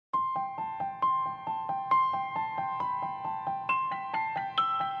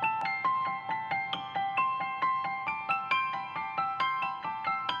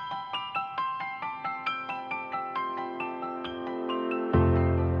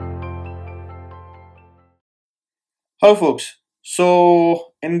Hello folks.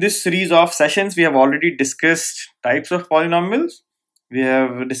 So in this series of sessions we have already discussed types of polynomials. We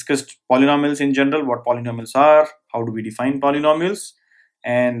have discussed polynomials in general, what polynomials are, how do we define polynomials,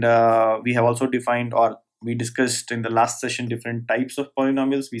 and we have also defined, or we discussed in the last session, different types of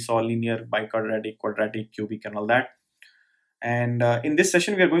polynomials. We saw linear, biquadratic, quadratic, cubic and all that. And in this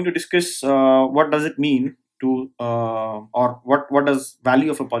session we are going to discuss what does it mean to or what does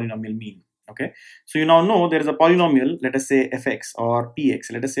value of a polynomial mean. Okay, so you now know there is a polynomial, let us say fx or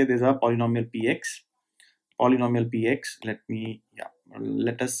px. Let us say there's a polynomial px.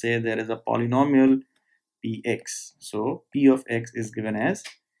 Let us say there is a polynomial px. So p of x is given as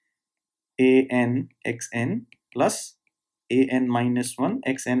an xn plus an minus 1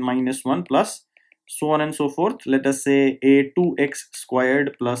 xn minus 1 plus so on and so forth. Let us say a2x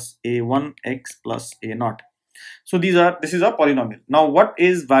squared plus a1x plus a naught. So this is a polynomial. Now what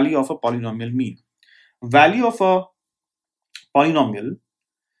is value of a polynomial mean? Value of a polynomial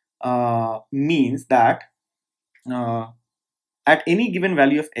means that at any given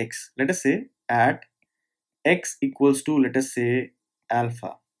value of x, let us say at x equals to, let us say,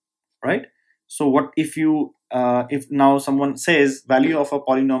 alpha, right? So what if you if now someone says value of a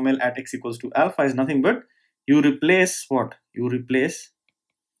polynomial at x equals to alpha is nothing but you replace what? You replace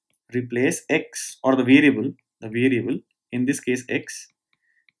x, or the variable in this case x,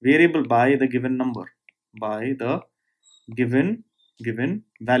 variable by the given number, by the given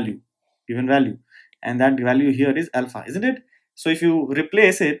value, and that value here is alpha, isn't it? So if you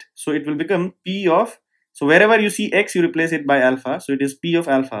replace it, so it will become p of, so wherever you see x you replace it by alpha, so it is p of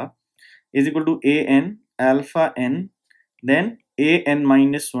alpha is equal to an alpha n, then an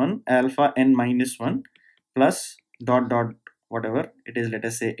minus 1 alpha n minus 1 plus dot dot whatever it is, let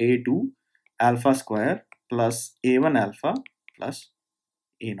us say a2 alpha square plus a1 alpha plus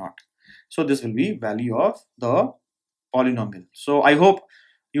a naught. So this will be value of the polynomial. So I hope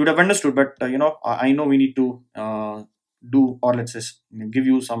you would have understood, but I know we need to do, or let's just give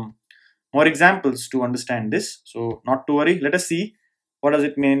you some more examples to understand this. So not to worry, let us see what does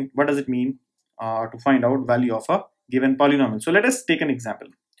it mean to find out value of a given polynomial. So let us take an example.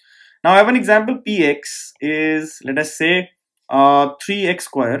 Now I have an example. Px is, let us say, 3x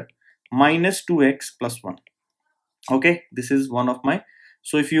square minus 2x plus 1. Okay, this is one of my,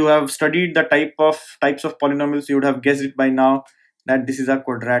 so if you have studied the types of polynomials, you would have guessed it by now that this is a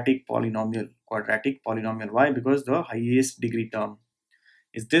quadratic polynomial. Why? Because the highest degree term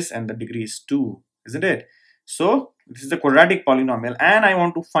is this and the degree is 2, isn't it? So this is a quadratic polynomial and I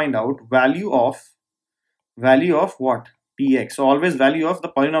want to find out value of what? Px. So always value of the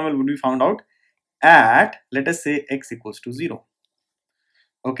polynomial would be found out at, let us say, x equals to 0.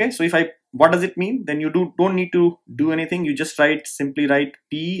 Okay, so if what does it mean? Then you don't need to do anything. You just simply write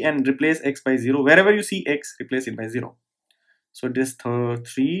p and replace x by 0. Wherever you see x, replace it by 0. So it is 3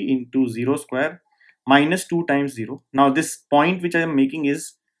 into 0 square minus 2 times 0. Now this point which I am making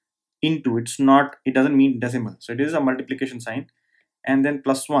is into, it doesn't mean decimal, so it is a multiplication sign, and then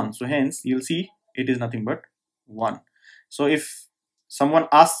plus 1. So hence you'll see it is nothing but 1. So if someone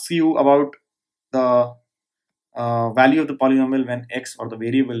asks you about the value of the polynomial when x, or the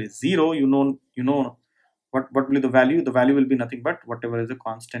variable, is 0, you know what will be the value. The value will be nothing but whatever is the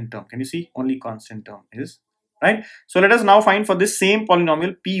constant term. Can you see? Only constant term is, right? So let us now find for this same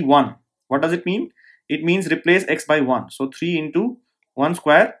polynomial p1. What does it mean? It means replace x by 1. So 3 into 1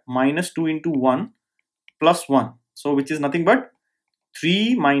 square minus 2 into 1 plus 1. So which is nothing but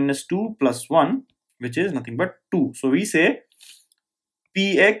 3 minus 2 plus 1, which is nothing but 2. So we say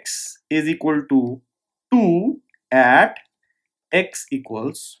px is equal to 2 at x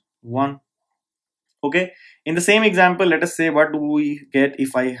equals 1. Okay, in the same example, let us say what do we get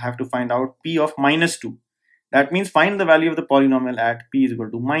if I have to find out p of minus 2. That means find the value of the polynomial at p is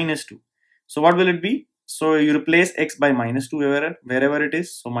equal to minus 2. So what will it be? So you replace x by minus 2 wherever it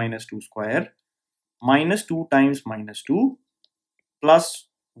is. So minus 2 square minus 2 times minus 2 plus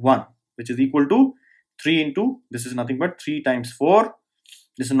 1, which is equal to 3 into, this is nothing but 3 times 4.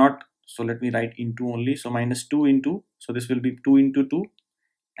 This is not, so let me write into only. So minus 2 into, so this will be 2 into 2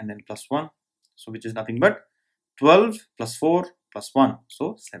 and then plus 1. So which is nothing but 12 plus 4 plus 1.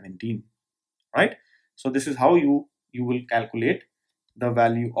 So 17, right? So this is how you will calculate the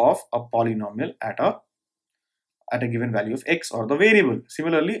value of a polynomial at a given value of x, or the variable.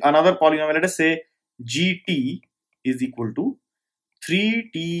 Similarly, another polynomial, let us say gt is equal to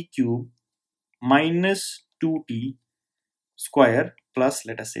 3t cube minus 2t square plus,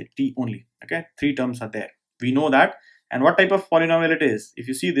 let us say, t only. Okay, 3 terms are there, we know that. And what type of polynomial it is? If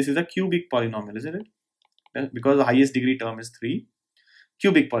you see, this is a cubic polynomial, isn't it? Because the highest degree term is 3,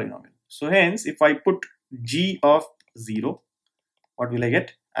 cubic polynomial. So hence if I put g of 0. What will I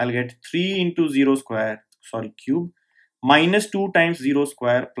get? I'll get 3 into 0 square, sorry, cube, minus 2 times 0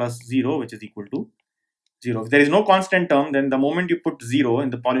 square plus 0, which is equal to 0. If there is no constant term, then the moment you put 0 in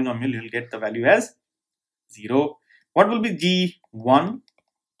the polynomial, you'll get the value as 0. What will be G1?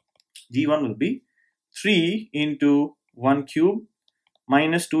 G1 will be 3 into 1 cube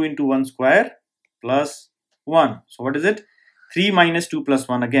minus 2 into 1 square plus 1. So what is it? 3 minus 2 plus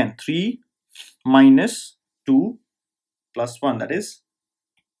 1, again 3 minus 2 plus 1, that is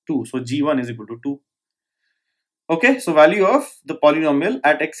 2. So G1 is equal to 2. Okay, so value of the polynomial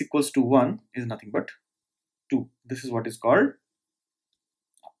at x equals to 1 is nothing but 2. This is what is called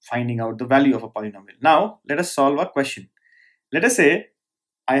finding out the value of a polynomial. Now let us solve a question. Let us say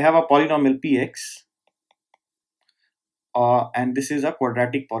I have a polynomial px and this is a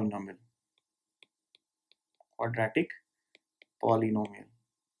quadratic polynomial. Okay,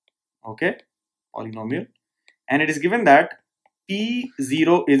 polynomial, and it is given that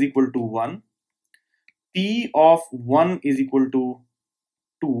p0 is equal to 1, p of 1 is equal to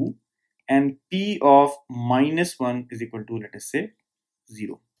 2, and p of minus 1 is equal to, let us say,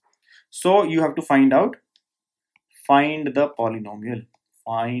 0. So you have to find the polynomial,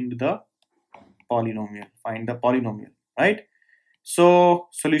 right? So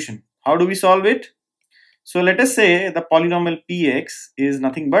solution, how do we solve it? So let us say the polynomial px is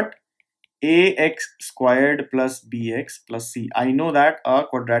nothing but ax squared plus bx plus c. I know that a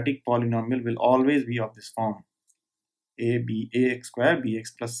quadratic polynomial will always be of this form, ax squared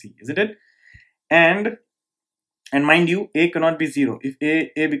bx plus c, isn't it? And mind you, a cannot be 0. If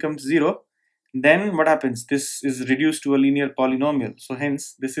a becomes 0, then what happens? This is reduced to a linear polynomial. So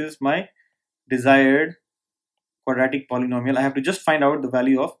hence this is my desired quadratic polynomial. I have to just find out the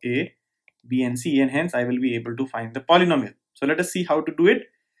value of a, b and c, and hence I will be able to find the polynomial. So let us see how to do it.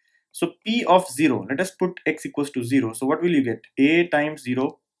 So p of 0, let us put x equals to 0. So what will you get? A times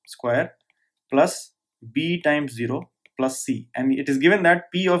 0 square plus b times 0 plus c, and it is given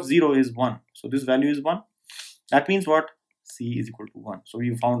that p of 0 is 1. So this value is 1. That means what? C is equal to 1. So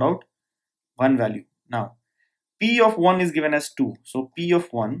we found out one value. Now p of 1 is given as 2. So p of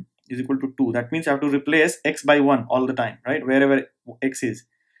 1 is equal to 2. That means I have to replace x by 1 all the time, right? Wherever x is.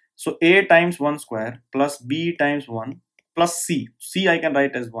 So a times 1 square plus b times 1 plus c. C I can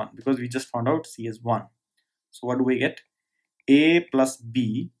write as 1 because we just found out c is 1. So what do we get? A plus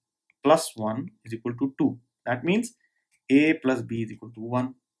b plus 1 is equal to 2. That means a plus b is equal to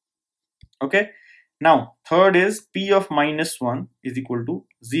 1. Okay. Now third is p of minus 1 is equal to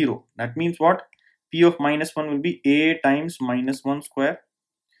 0. That means what? P of minus 1 will be a times minus 1 square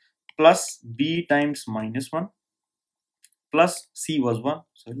plus b times minus 1 plus c was 1.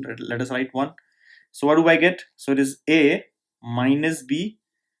 So let us write 1. So what do I get? So it is a minus b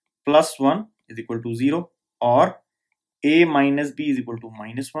plus 1 is equal to 0, or a minus b is equal to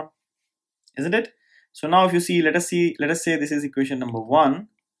minus 1, isn't it? So now if you see, let us say this is equation number 1,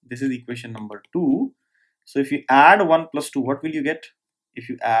 this is equation number 2. So if you add 1 plus 2, what will you get? If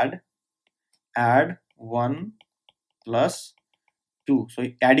you add 1 plus 2. So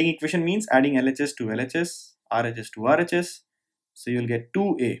adding equation means adding LHS to LHS, RHS to RHS. So you will get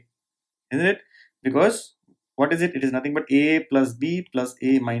 2a, isn't it? Because what is it? It is nothing but a plus b plus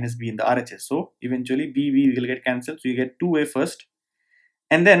a minus b in the RHS. So eventually b will get cancelled. So you get 2a first.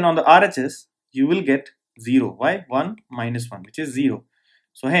 And then on the RHS, you will get 0. Why? 1 minus 1, which is 0.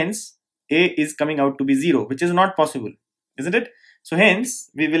 So hence, a is coming out to be 0, which is not possible, isn't it? So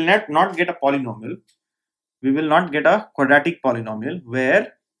hence, we will not get a polynomial. We will not get a quadratic polynomial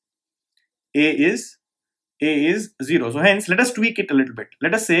where a is 0. So hence, let us tweak it a little bit.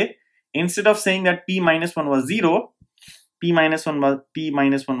 Let us say, instead of saying that p minus 1 was 0, p minus 1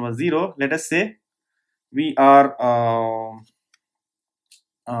 was 0, let us say we are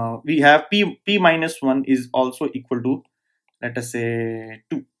we have p minus 1 is also equal to, let us say,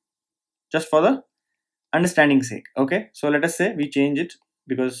 2, just for the understanding sake. Okay, so let us say we change it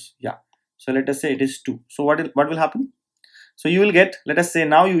because, yeah, so let us say it is 2. So what will happen? So you will get, let us say,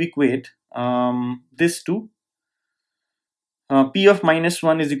 now you equate this to p of minus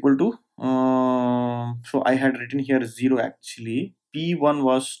 1 is equal to so I had written here 0 actually. P1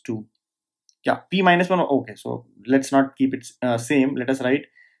 was 2. Yeah, p minus 1. Okay, so let's not keep it same. Let us write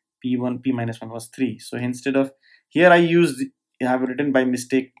p1, p minus 1 was 3. So instead of here, I have written by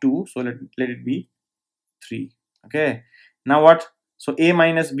mistake 2. So let it be 3. Okay. Now what? So a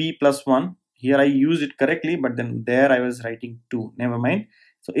minus b plus 1. Here I used it correctly, but then there I was writing 2. Never mind.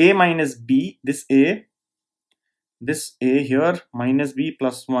 So a minus b, this a here minus b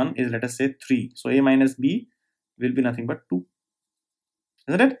plus 1 is, let us say, 3. So a minus b will be nothing but 2,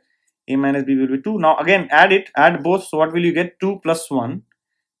 isn't it? a minus b will be 2. Now again add both. So what will you get? 2 plus 1,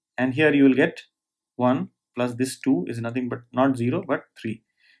 and here you will get 1 plus this 2 is nothing but not 0 but 3.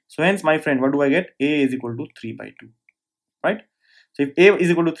 So hence, my friend, what do I get? A is equal to 3 by 2, right? So if a is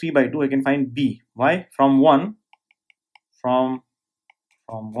equal to 3 by 2, I can find b. Why? From 1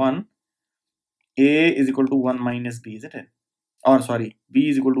 a is equal to 1 minus b, isn't it? Or sorry, b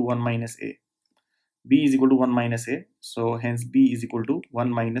is equal to 1 minus a. B is equal to 1 minus a. So hence b is equal to 1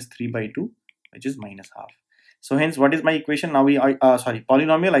 minus 3 by 2, which is minus half. So hence, what is my equation? Now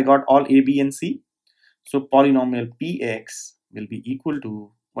polynomial, I got all a, b and c. So polynomial px will be equal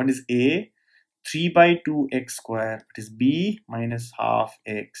to, what is a? 3 by 2x square, it is b minus half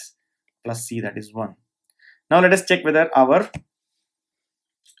x plus c, that is 1. Now let us check whether our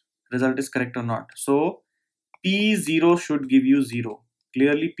result is correct or not. So p0 should give you 0.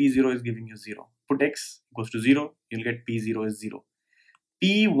 Clearly p0 is giving you 0. Put x goes to 0, you'll get p0 is 0.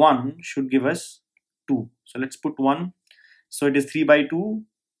 p1 should give us 2. So let's put 1. So it is 3 by 2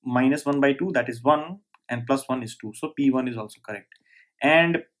 minus 1 by 2, that is 1, and plus 1 is 2. So p1 is also correct.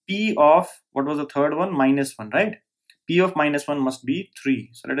 And p of, what was the third one? Minus 1, right? P of minus 1 must be 3.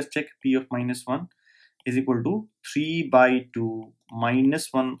 So let us check. P of minus 1 is equal to 3 by 2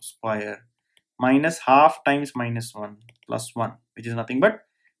 minus 1 square minus half times minus 1 plus 1, which is nothing but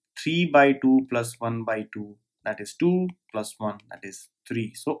 3 by 2 plus 1 by 2, that is 2 plus 1, that is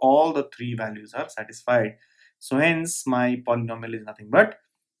 3. So all the three values are satisfied. So hence, my polynomial is nothing but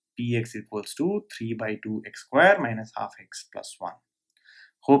px equals to 3 by 2 x square minus half x plus 1.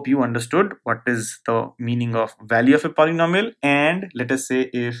 Hope you understood what is the meaning of value of a polynomial. And let us say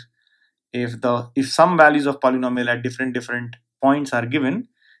if some values of polynomial at different points are given,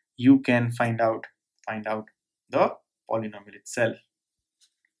 you can find out the polynomial itself.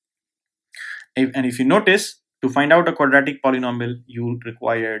 If you notice, to find out a quadratic polynomial, you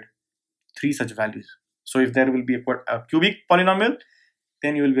required 3 such values. So if there will be a cubic polynomial,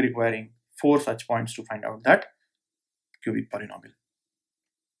 then you will be requiring 4 such points to find out that cubic polynomial.